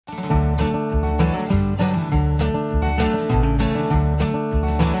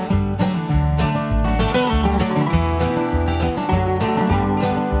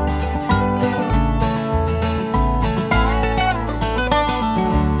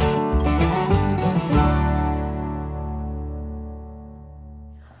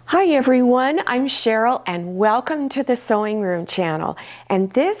Hi everyone, I'm Cheryl and welcome to the Sewing Room channel,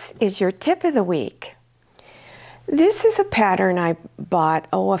 and this is your tip of the week. This is a pattern I bought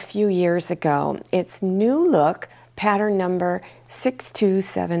a few years ago. It's New Look pattern number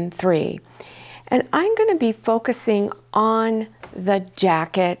 6273, and I'm going to be focusing on the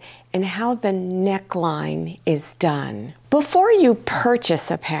jacket and how the neckline is done. Before you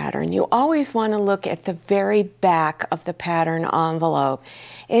purchase a pattern, you always want to look at the very back of the pattern envelope.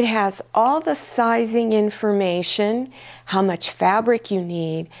 It has all the sizing information, how much fabric you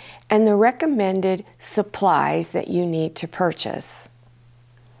need, and the recommended supplies that you need to purchase.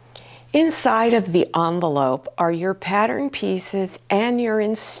 Inside of the envelope are your pattern pieces and your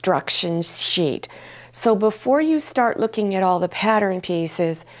instruction sheet. So before you start looking at all the pattern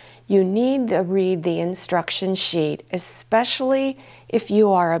pieces, you need to read the instruction sheet, especially if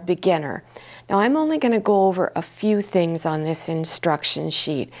you are a beginner. Now, I'm only going to go over a few things on this instruction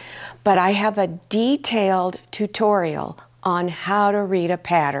sheet, but I have a detailed tutorial on how to read a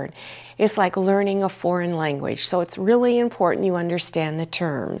pattern. It's like learning a foreign language, so it's really important you understand the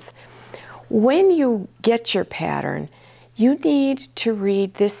terms. When you get your pattern, you need to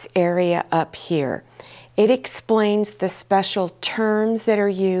read this area up here. It explains the special terms that are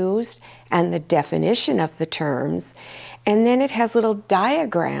used and the definition of the terms, and then it has little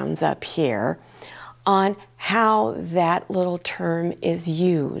diagrams up here on how that little term is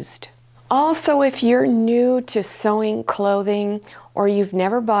used. Also, if you're new to sewing clothing or you've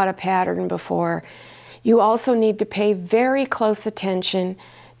never bought a pattern before, you also need to pay very close attention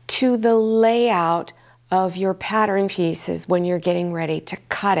to the layout of your pattern pieces when you're getting ready to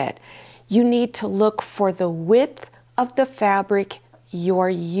cut it. You need to look for the width of the fabric you're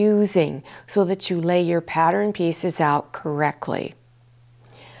using so that you lay your pattern pieces out correctly.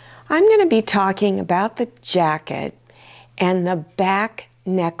 I'm going to be talking about the jacket and the back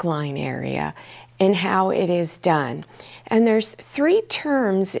neckline area and how it is done. And there's three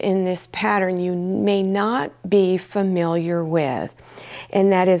terms in this pattern you may not be familiar with,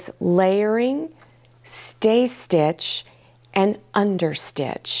 and that is layering, stay stitch, and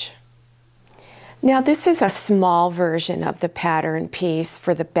understitch. Now, this is a small version of the pattern piece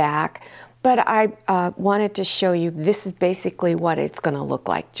for the back, but I wanted to show you this is basically what it's going to look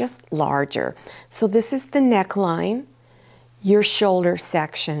like, just larger. So this is the neckline, your shoulder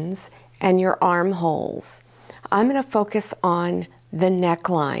sections, and your armholes. I'm going to focus on the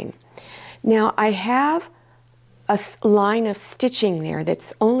neckline. Now, I have a line of stitching there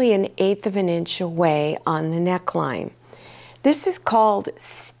that's only 1/8 of an inch away on the neckline. This is called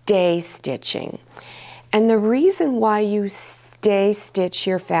stay stitching. And the reason why you stay stitch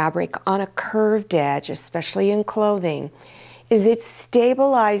your fabric on a curved edge, especially in clothing, is it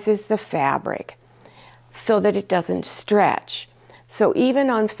stabilizes the fabric so that it doesn't stretch. So even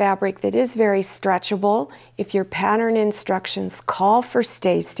on fabric that is very stretchable, if your pattern instructions call for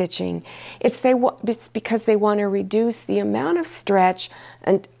stay stitching, it's because they want to reduce the amount of stretch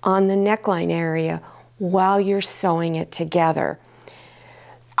on the neckline area while you're sewing it together.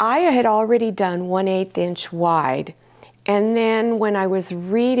 I had already done 1/8 inch wide, and then when I was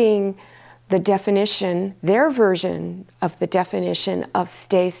reading the definition, their version of the definition of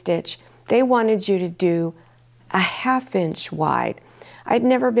stay stitch, they wanted you to do 1/2 inch wide. I'd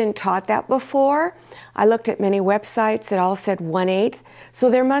never been taught that before. I looked at many websites that all said 1/8, so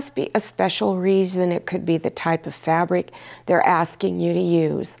there must be a special reason. It could be the type of fabric they're asking you to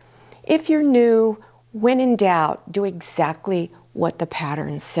use. If you're new, when in doubt, do exactly what the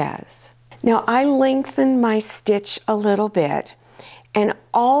pattern says. Now, I lengthen my stitch a little bit, and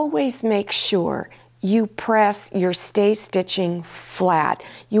always make sure you press your stay stitching flat.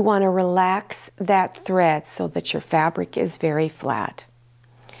 You want to relax that thread so that your fabric is very flat.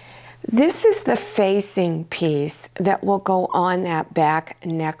 This is the facing piece that will go on that back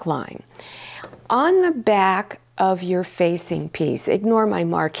neckline. On the back of your facing piece, ignore my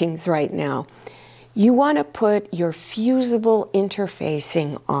markings right now, you want to put your fusible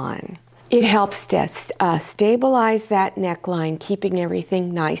interfacing on. It helps to stabilize that neckline, keeping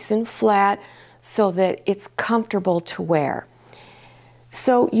everything nice and flat so that it's comfortable to wear.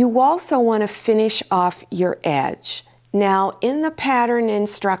 So you also want to finish off your edge. Now, in the pattern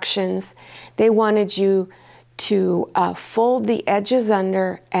instructions, they wanted you to fold the edges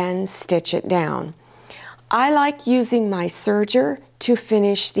under and stitch it down. I like using my serger to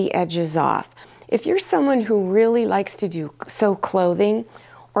finish the edges off. If you're someone who really likes to sew clothing,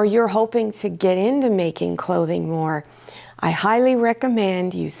 or you're hoping to get into making clothing more, I highly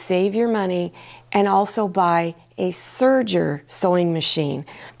recommend you save your money and also buy a serger sewing machine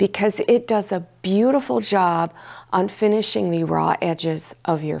because it does a beautiful job on finishing the raw edges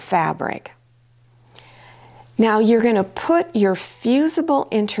of your fabric. Now you're going to put your fusible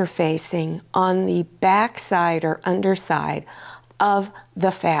interfacing on the back side or underside of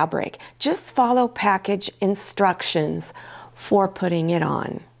the fabric. Just follow package instructions for putting it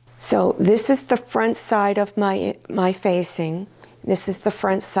on. So this is the front side of my facing. This is the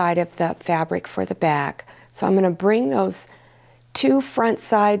front side of the fabric for the back. So I'm going to bring those two front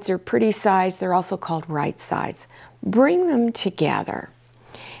sides, or pretty sides, they're also called right sides. Bring them together.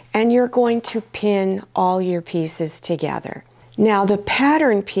 And you're going to pin all your pieces together. Now the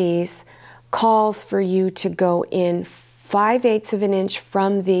pattern piece calls for you to go in 5/8 of an inch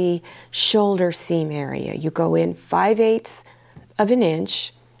from the shoulder seam area. You go in 5/8 of an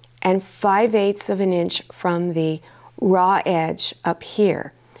inch and 5/8 of an inch from the raw edge up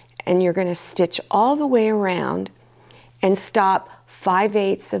here. And you're going to stitch all the way around and stop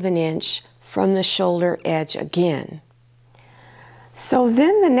 5/8 of an inch from the shoulder edge again. So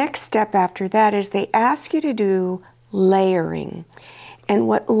then the next step after that is they ask you to do layering. And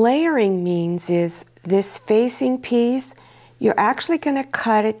what layering means is this facing piece, you're actually going to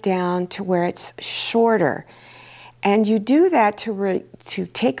cut it down to where it's shorter. And you do that to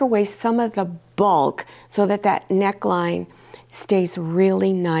take away some of the bulk so that that neckline stays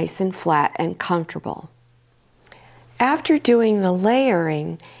really nice and flat and comfortable. After doing the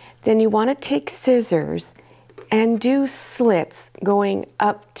layering, then you want to take scissors and do slits going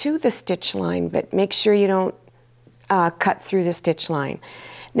up to the stitch line, but make sure you don't cut through the stitch line.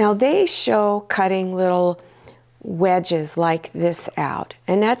 Now they show cutting little wedges like this out,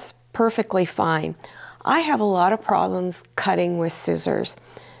 and that's perfectly fine. I have a lot of problems cutting with scissors,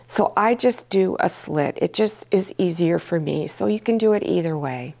 so I just do a slit. It just is easier for me, so you can do it either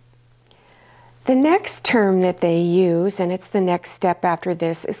way. The next term that they use, and it's the next step after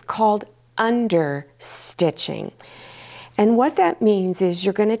this, is called under stitching. And what that means is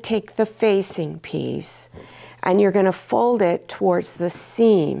you're going to take the facing piece and you're going to fold it towards the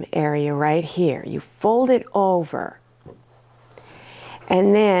seam area right here. You fold it over.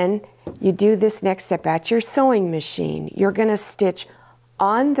 And then you do this next step at your sewing machine. You're going to stitch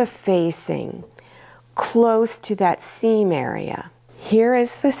on the facing close to that seam area. Here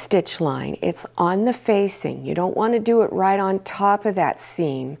is the stitch line. It's on the facing. You don't want to do it right on top of that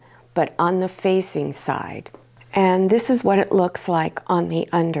seam, but on the facing side. And this is what it looks like on the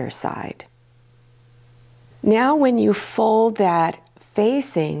underside. Now when you fold that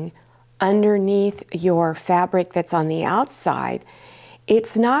facing underneath your fabric that's on the outside,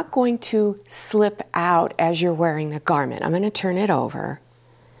 it's not going to slip out as you're wearing the garment. I'm going to turn it over.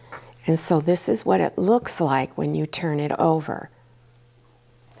 And so this is what it looks like when you turn it over.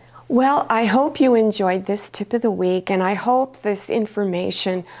 Well, I hope you enjoyed this tip of the week, and I hope this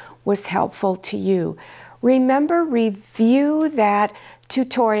information was helpful to you. Remember, review that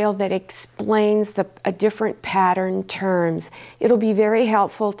tutorial that explains the different pattern terms. It'll be very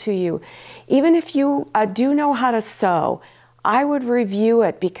helpful to you. Even if you do know how to sew, I would review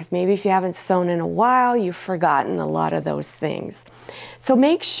it because maybe if you haven't sewn in a while, you've forgotten a lot of those things. So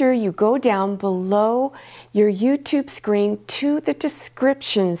make sure you go down below your YouTube screen to the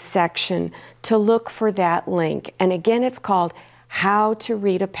description section to look for that link. And again, it's called How to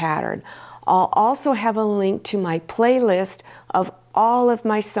Read a Pattern. I'll also have a link to my playlist of all of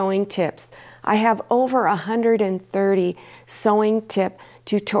my sewing tips. I have over 130 sewing tip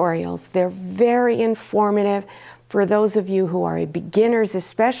tutorials. They're very informative for those of you who are beginners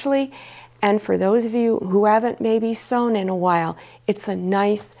especially, and for those of you who haven't maybe sewn in a while, it's a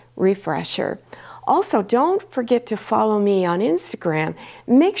nice refresher. Also, don't forget to follow me on Instagram.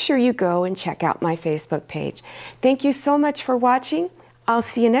 Make sure you go and check out my Facebook page. Thank you so much for watching. I'll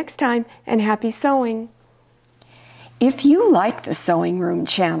see you next time, and happy sewing. If you like the Sewing Room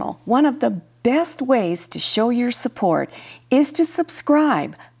channel, one of the best ways to show your support is to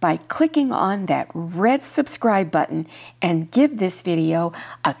subscribe by clicking on that red subscribe button and give this video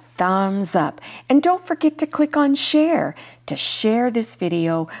a thumbs up. And don't forget to click on share to share this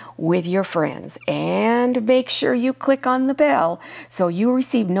video with your friends. And make sure you click on the bell so you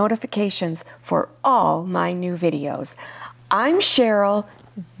receive notifications for all my new videos. I'm Cheryl,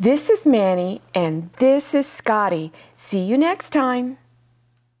 this is Manny, and this is Scotty. See you next time.